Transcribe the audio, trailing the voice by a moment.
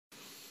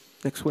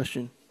Next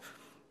question.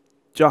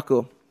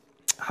 Jocko,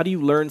 how do you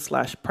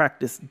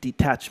learn/practice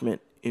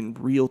detachment in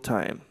real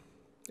time?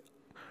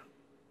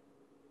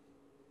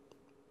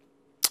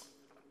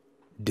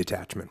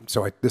 Detachment.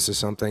 So this is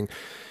something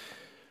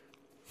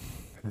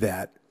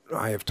that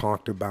I have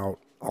talked about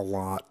a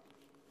lot,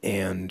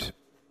 and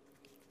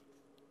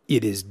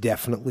it is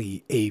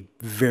definitely a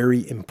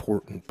very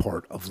important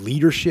part of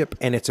leadership,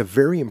 and it's a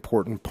very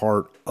important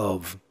part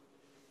of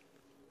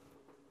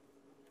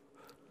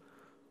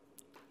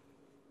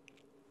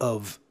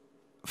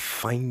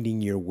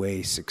finding your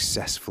way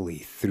successfully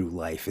through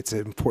life. It's an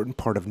important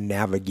part of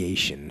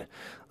navigation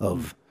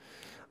of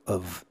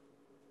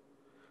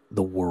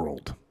the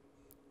world.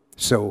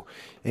 So,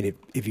 and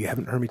if you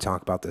haven't heard me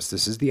talk about this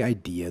is the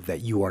idea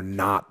that you are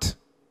not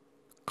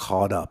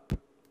caught up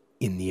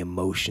in the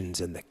emotions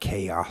and the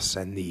chaos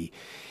and the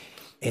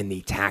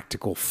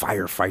tactical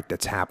firefight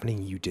that's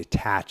happening. You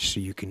detach so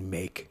you can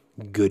make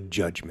good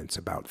judgments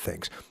about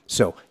things.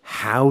 So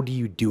how do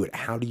you do it?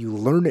 How do you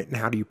learn it, and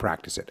how do you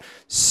practice it?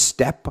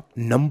 Step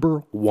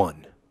number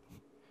 1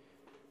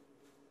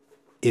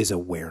 is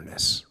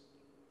awareness.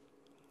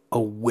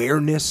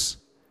 Awareness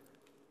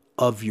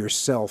of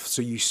yourself.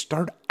 So you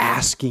start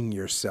asking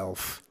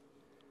yourself,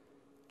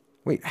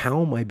 wait,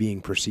 how am I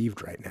being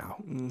perceived right now?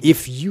 Mm-hmm.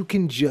 If you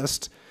can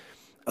just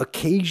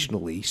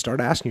occasionally start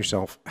asking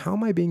yourself, how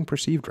am I being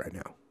perceived right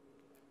now?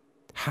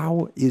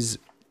 How is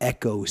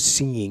Echo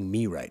seeing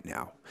me right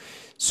now?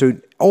 So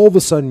all of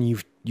a sudden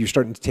you're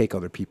starting to take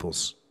other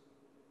people's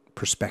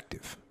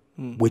perspective,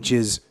 mm-hmm. which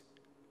is,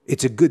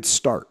 it's a good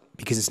start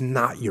because it's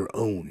not your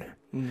own.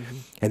 Mm-hmm.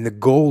 And the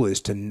goal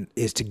is to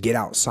get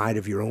outside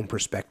of your own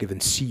perspective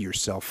and see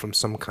yourself from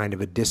some kind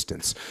of a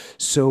distance.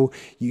 So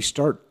you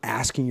start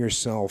asking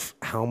yourself,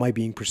 how am I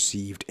being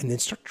perceived? And then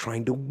start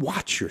trying to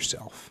watch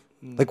yourself.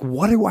 Mm-hmm. Like,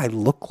 what do I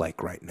look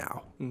like right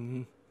now?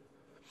 Mm-hmm.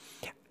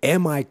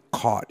 Am I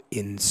caught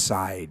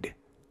inside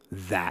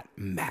that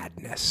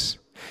madness?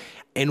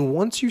 And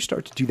once you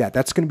start to do that,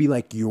 that's going to be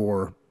like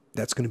your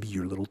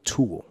little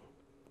tool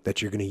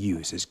that you're going to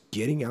use, is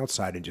getting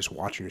outside and just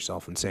watching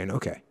yourself and saying,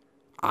 okay,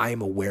 I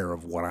am aware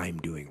of what I'm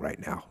doing right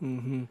now.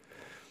 Mm-hmm.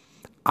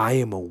 I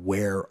am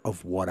aware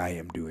of what I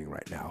am doing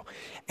right now.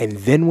 And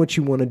then what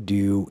you want to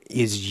do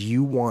is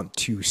you want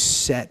to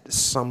set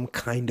some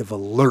kind of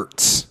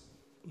alerts.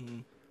 Mm-hmm.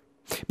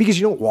 Because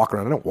I don't walk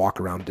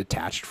around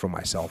detached from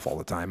myself all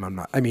the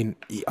time.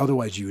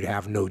 Otherwise you would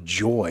have no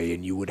joy,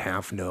 and you would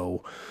have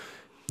no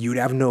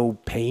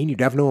pain,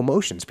 you'd have no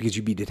emotions, because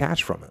you'd be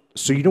detached from it.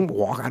 So I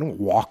don't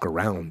walk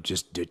around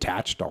just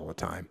detached all the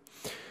time.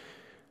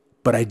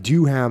 But I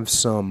do have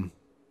some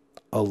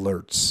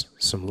alerts,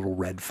 some little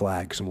red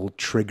flags, some little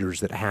triggers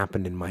that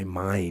happen in my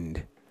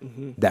mind,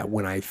 mm-hmm. that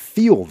when I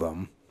feel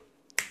them,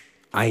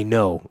 I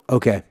know,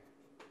 okay,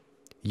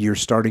 you're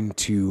starting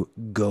to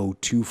go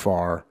too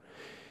far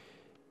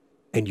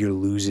and you're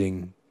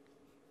losing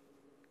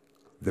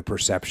the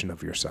perception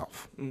of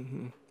yourself.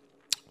 Mm-hmm.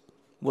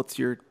 What's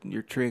your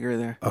trigger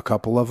there? A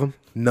couple of them.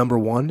 Number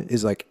 1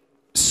 is like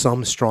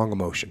some strong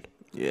emotion.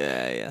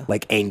 Yeah.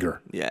 Like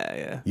anger.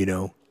 Yeah.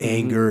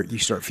 Anger.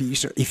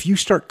 Mm-hmm. If you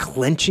start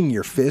clenching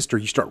your fist or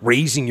you start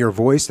raising your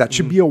voice, that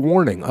should be a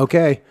warning.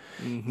 Okay.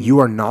 Mm-hmm. You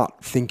are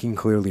not thinking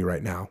clearly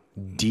right now.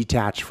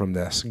 Detach from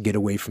this. Get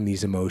away from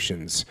these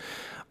emotions.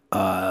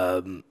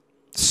 Some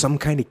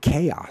kind of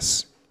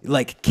chaos.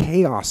 Like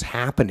chaos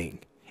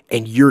happening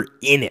and you're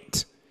in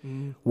it.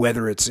 Mm-hmm.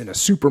 Whether it's in a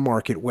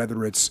supermarket,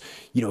 whether it's,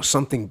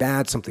 something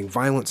bad, something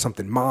violent,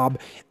 something mob.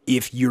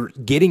 If you're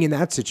getting in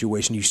that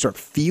situation, you start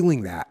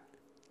feeling that.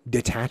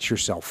 Detach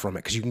yourself from it,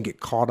 because you can get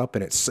caught up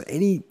in it.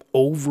 Any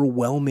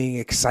overwhelming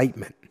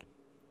excitement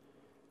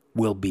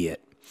will be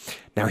it.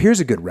 Now, here's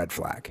a good red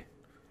flag.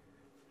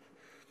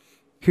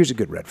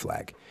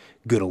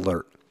 Good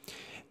alert.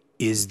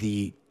 Is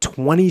the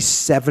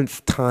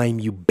 27th time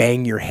you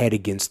bang your head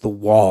against the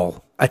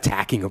wall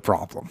attacking a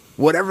problem,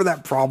 whatever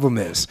that problem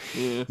is.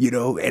 Yeah.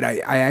 And I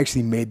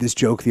actually made this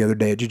joke the other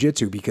day at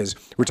jiu-jitsu, because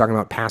we're talking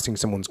about passing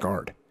someone's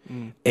guard.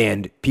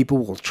 And people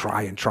will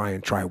try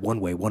one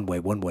way,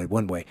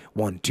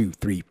 1, 2,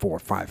 3, 4,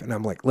 5. And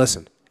I'm like,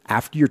 listen,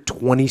 after your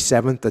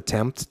 27th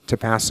attempt to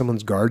pass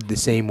someone's guard the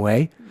same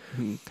way,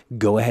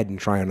 go ahead and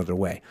try another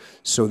way.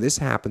 So this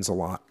happens a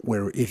lot,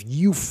 where if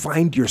you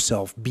find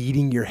yourself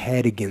beating your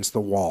head against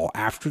the wall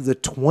after the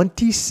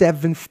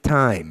 27th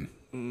time,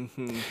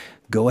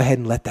 go ahead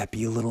and let that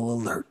be a little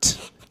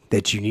alert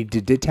that you need to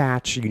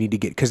detach. You need to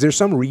because there's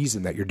some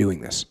reason that you're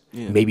doing this.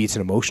 Yeah. Maybe it's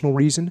an emotional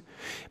reason.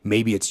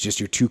 Maybe it's just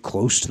you're too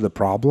close to the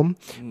problem.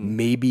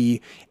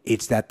 Maybe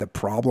it's that the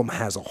problem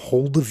has a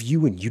hold of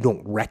you and you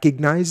don't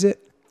recognize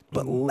it.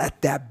 But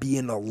let that be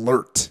an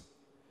alert,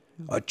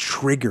 a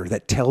trigger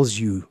that tells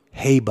you,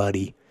 hey,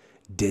 buddy,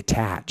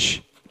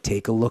 detach.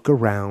 Take a look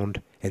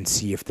around and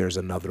see if there's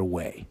another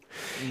way.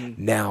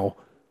 Now,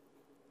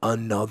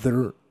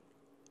 another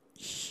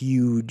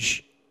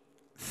huge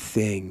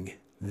thing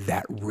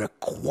that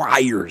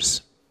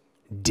requires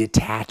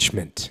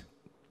detachment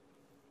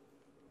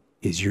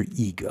is your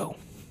ego.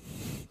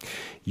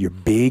 Your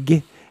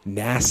big,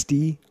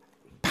 nasty,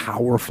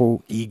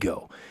 powerful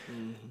ego.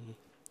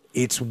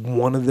 It's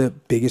one of the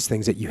biggest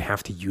things that you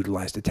have to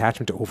utilize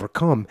detachment to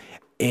overcome.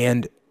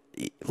 And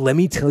let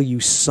me tell you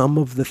some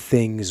of the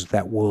things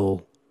that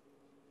will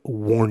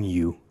warn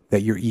you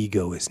that your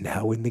ego is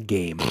now in the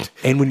game.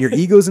 And when your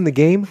ego's in the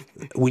game,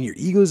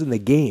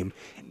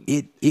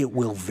 it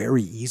will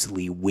very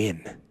easily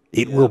win.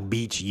 It will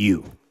beat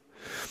you.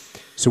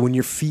 So when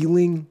you're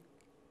feeling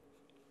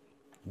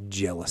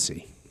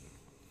jealousy,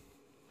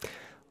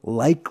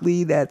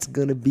 likely that's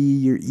going to be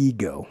your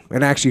ego.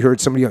 And I actually heard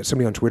somebody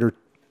on Twitter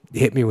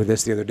hit me with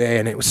this the other day,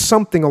 and it was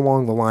something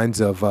along the lines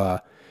of,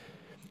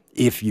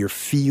 if you're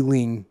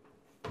feeling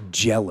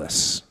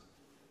jealous,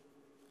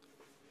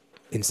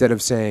 instead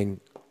of saying,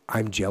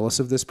 I'm jealous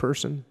of this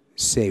person,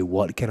 say,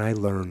 what can I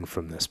learn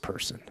from this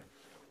person?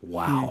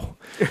 Wow.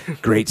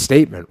 Great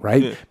statement,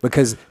 right? Yeah.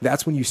 Because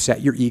that's when you set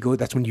your ego,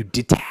 that's when you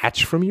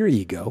detach from your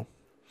ego,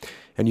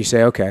 and you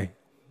say, okay,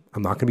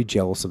 I'm not going to be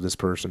jealous of this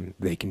person.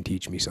 They can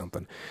teach me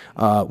something.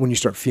 When you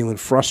start feeling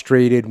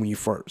frustrated, when you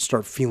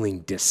start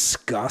feeling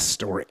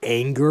disgust or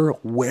anger,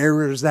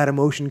 where is that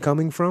emotion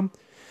coming from?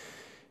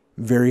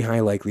 Very high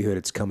likelihood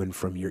it's coming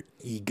from your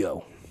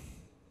ego.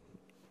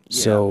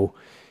 Yeah. So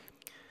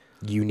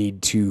you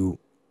need to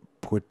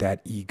put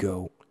that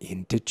ego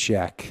into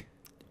check.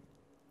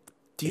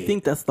 Do you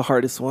think that's the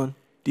hardest one?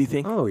 Do you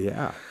think? Oh,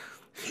 yeah.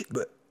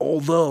 But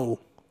although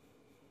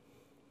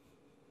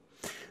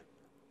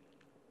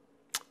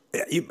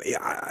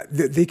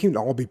they can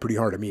all be pretty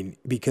hard. I mean,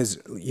 because,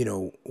 you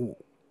know,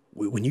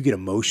 when you get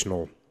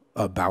emotional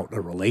about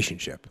a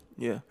relationship,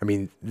 I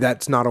mean,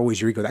 that's not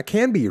always your ego. That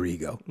can be your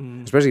ego,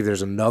 especially if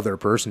there's another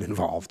person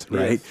involved,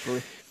 right? Yeah,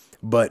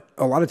 but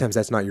a lot of times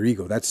that's not your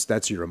ego.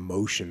 That's your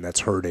emotion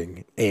that's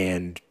hurting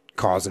and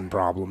causing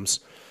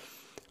problems.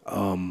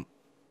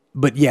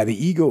 But yeah, the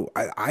ego,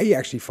 I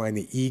actually find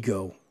the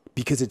ego,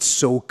 because it's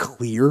so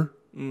clear,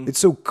 it's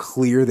so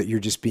clear that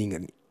you're just being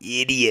an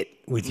idiot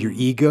with your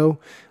ego.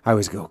 I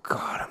always go,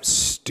 God, I'm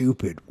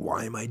stupid.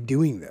 Why am I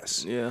doing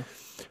this? Yeah.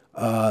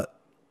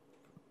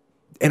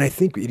 And I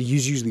think it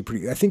is usually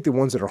pretty. I think the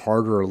ones that are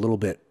harder are a little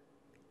bit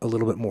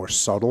more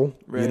subtle.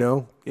 Right. You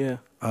know. Yeah.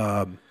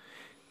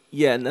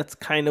 Yeah, and that's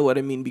kind of what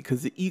I mean,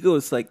 because the ego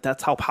is like,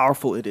 that's how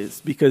powerful it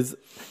is. Because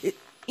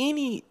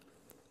any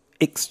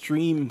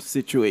extreme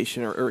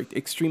situation or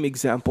extreme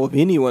example of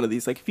any one of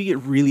these, like if you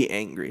get really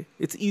angry,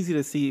 it's easy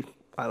to see,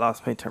 I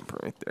lost my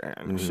temper right there.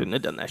 I shouldn't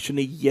have done that. I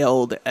shouldn't have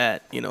yelled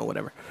at,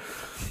 whatever.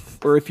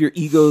 Or if your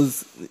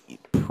ego's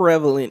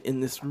prevalent in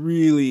this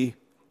really,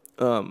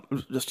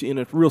 just in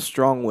a real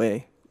strong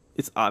way,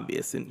 it's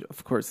obvious. And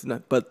of course it's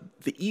not. But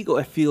the ego,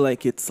 I feel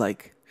like it's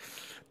like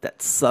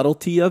that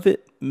subtlety of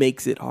it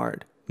makes it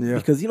hard. Yeah.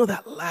 Because,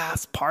 that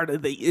last part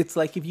of it's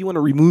like if you want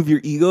to remove your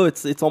ego,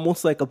 it's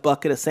almost like a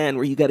bucket of sand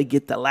where you got to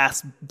get the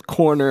last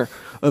corner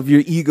of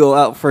your ego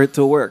out for it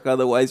to work.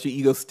 Otherwise, your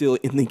ego's still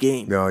in the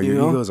game. No, your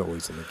ego's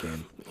always in the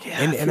game.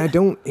 Yeah, and I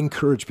don't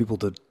encourage people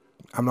to,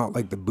 I'm not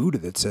like the Buddha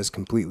that says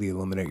completely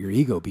eliminate your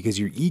ego, because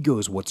your ego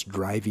is what's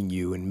driving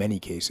you in many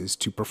cases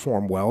to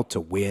perform well, to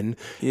win.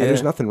 Yeah. And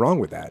there's nothing wrong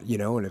with that,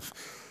 and if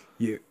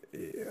you...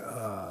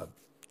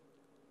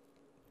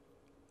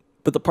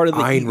 But the part of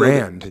the Ayn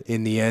Rand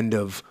in the end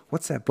of,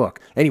 what's that book?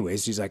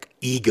 Anyways, he's like,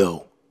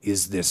 ego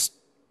is this,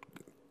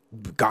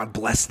 God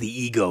bless the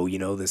ego,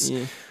 this,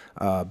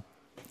 and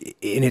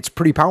it's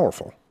pretty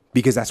powerful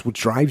because that's what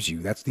drives you.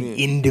 That's the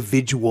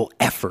individual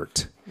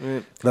effort.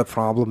 Right. The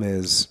problem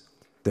is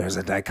there's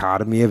a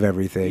dichotomy of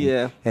everything.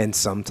 Yeah. And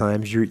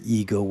sometimes your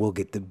ego will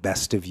get the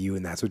best of you,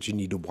 and that's what you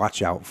need to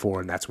watch out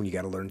for. And that's when you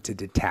got to learn to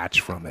detach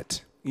from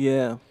it.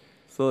 Yeah.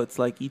 So it's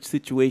like each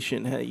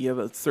situation, you have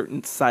a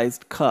certain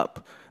sized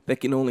cup that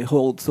can only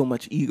hold so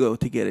much ego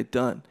to get it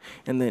done.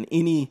 And then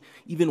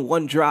even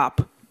one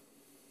drop,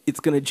 it's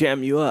going to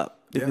jam you up.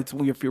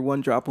 If you're one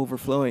drop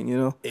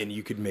overflowing, And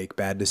you could make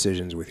bad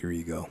decisions with your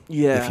ego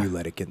if you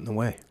let it get in the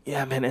way.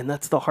 Yeah, man, and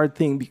that's the hard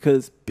thing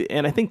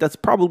and I think that's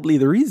probably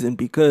the reason,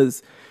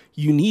 because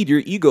you need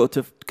your ego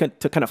to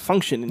kind of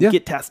function and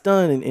get tasks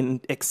done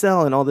and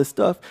excel and all this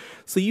stuff.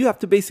 So you have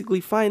to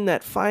basically find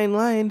that fine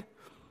line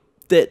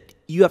that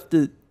you have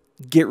to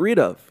get rid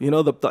of.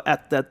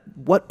 At that,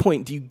 what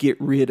point do you get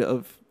rid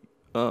of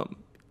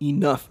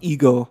enough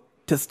ego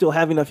to still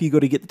have enough ego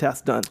to get the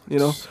task done?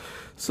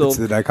 So it's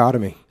the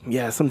dichotomy.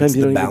 Yeah, sometimes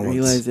you don't even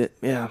realize it.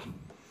 Yeah.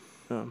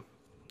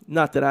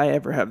 Not that I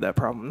ever have that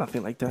problem.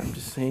 Nothing like that. I'm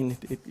just saying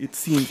it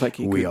seems like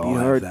it could be hard. We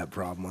all have that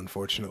problem,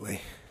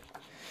 unfortunately.